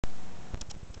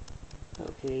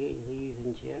Okay, ladies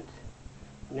and gents,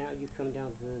 now you come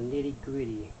down to the nitty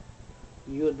gritty.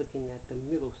 You're looking at the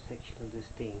middle section of this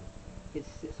thing. It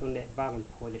sits on that bottom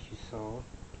part that you saw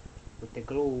with the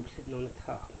globe sitting on the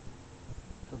top.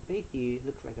 So basically it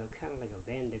looks like a kind of like a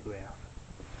Van de Graaff.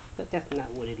 But that's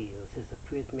not what it is. It's a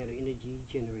prismatic energy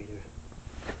generator,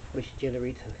 which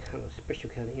generates a kind of special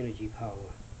kind of energy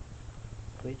power,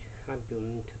 which I'm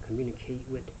building to communicate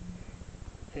with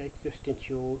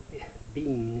existential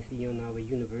beings beyond our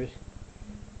universe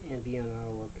and beyond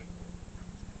our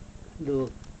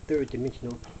little third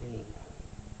dimensional plane.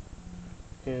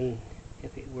 And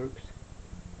if it works,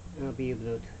 I'll be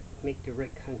able to make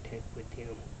direct contact with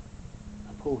them,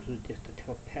 opposed to just a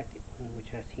telepathic one,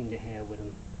 which I seem to have with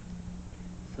them.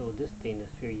 So this thing is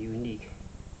very unique.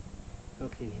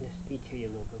 Okay, let me tell you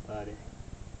a little bit about it,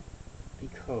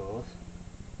 because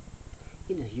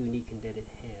it is unique in that it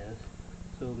has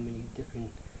so many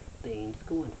different things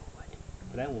going for it.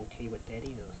 But I won't tell you what that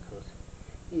is, because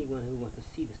anyone who wants to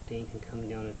see this thing can come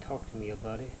down and talk to me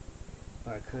about it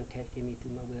by contacting me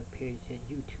through my webpage at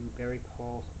YouTube, Barry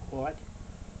Paul's Art,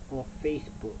 or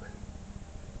Facebook.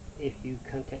 If you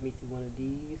contact me through one of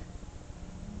these,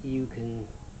 you can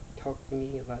talk to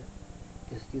me about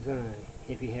this design.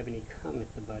 If you have any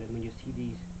comments about it when you see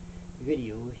these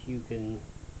videos, you can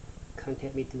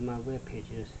contact me through my web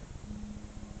pages,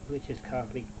 which is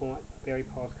Cosmic Art, Barry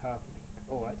Paul's Cosmic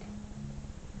Art.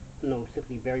 No,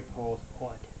 simply Barry Paul's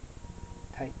Art.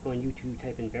 Type on YouTube,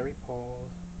 type in Barry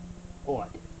Paul's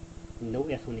Art. No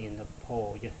S on the end of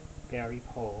Paul, just Barry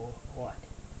Paul Art.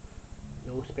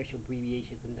 No special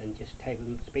abbreviations, and then just type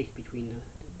in space between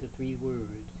the three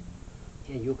words,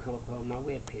 and you'll come upon my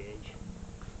web page.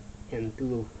 And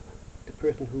through the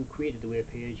person who created the web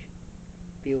page,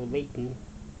 Bill Layton,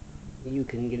 you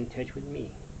can get in touch with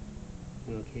me.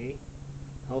 Okay.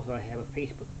 Also, I have a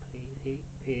Facebook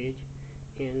page,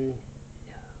 and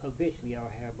eventually I'll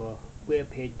have a web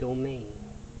page domain.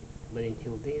 But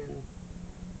until then,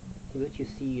 what you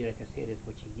see, like I said, is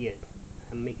what you get.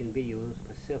 I'm making videos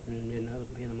myself, and then other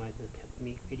randomizers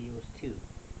make videos too.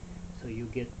 So you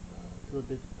get a little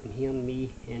bit from him,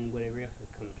 me, and whatever else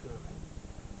it comes from.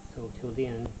 So till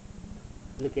then,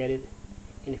 look at it,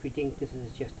 and if you think this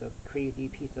is just a crazy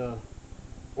piece of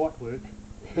artwork,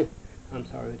 I'm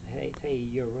sorry to say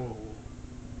you're wrong.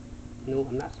 No,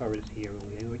 I'm not sorry to say you're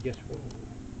wrong. You're just wrong.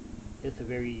 It's a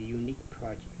very unique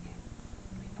project,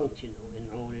 functional in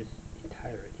all its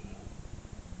entirety.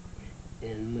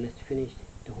 And when it's finished,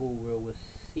 the whole world will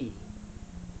see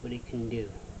what it can do.